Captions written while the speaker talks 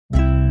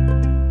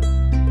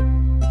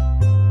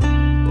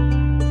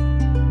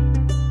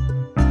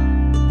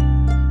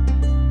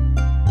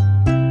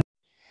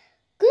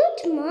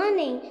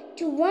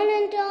one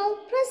and all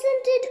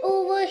presented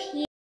over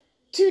here.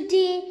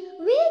 Today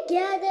we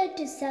gather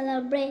to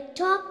celebrate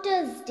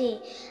Doctors' Day,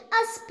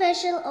 a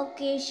special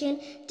occasion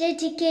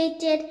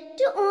dedicated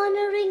to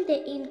honoring the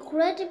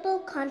incredible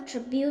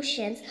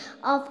contributions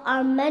of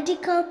our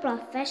medical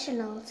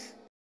professionals.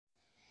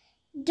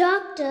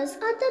 Doctors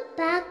are the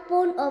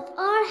backbone of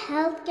our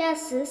healthcare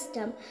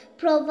system,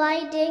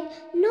 providing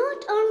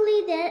not only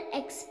their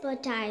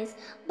expertise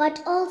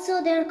but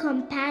also their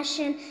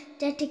compassion,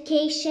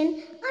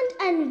 dedication, and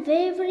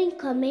unwavering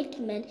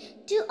commitment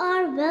to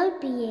our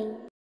well-being.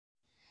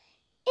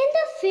 In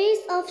the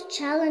face of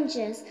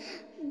challenges,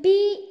 be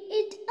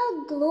it a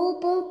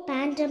global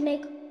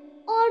pandemic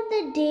or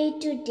the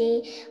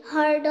day-to-day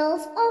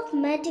hurdles of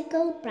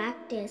medical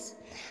practice,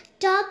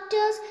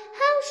 doctors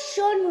have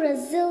shown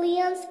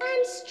resilience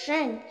and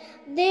strength.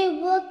 They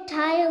work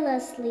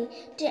tirelessly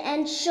to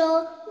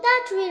ensure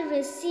that we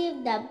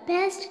receive the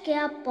best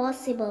care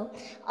possible,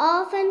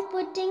 often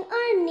putting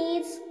our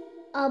needs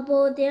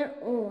above their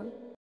own.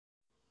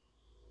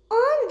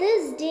 On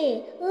this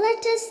day,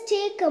 let us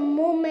take a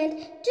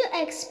moment to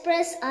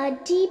express our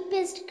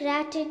deepest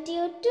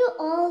gratitude to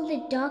all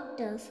the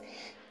doctors.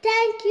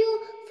 Thank you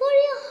for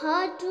your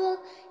hard work,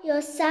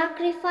 your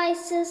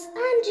sacrifices,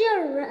 and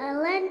your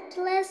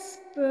relentless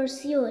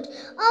pursuit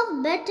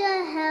of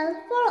better health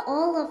for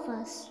all of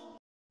us.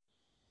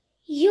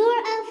 Your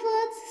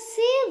efforts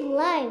save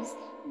lives,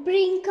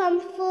 bring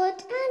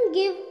comfort, and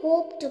give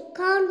hope to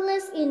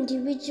countless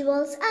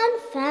individuals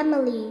and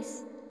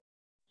families.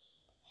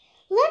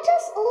 Let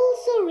us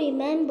also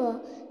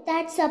remember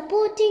that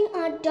supporting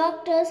our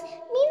doctors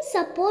means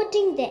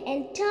supporting the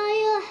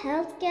entire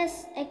healthcare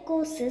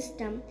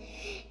ecosystem.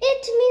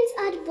 It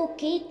means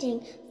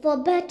advocating for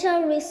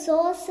better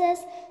resources,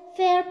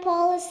 fair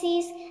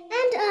policies,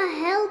 and a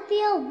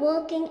healthier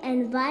working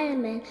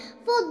environment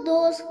for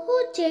those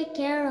who take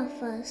care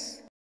of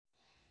us.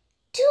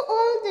 To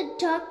all the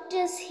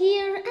doctors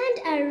here and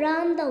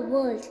around the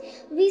world,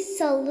 we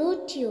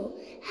salute you.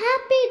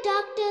 Happy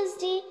Doctors'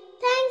 Day.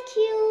 Thank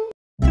you.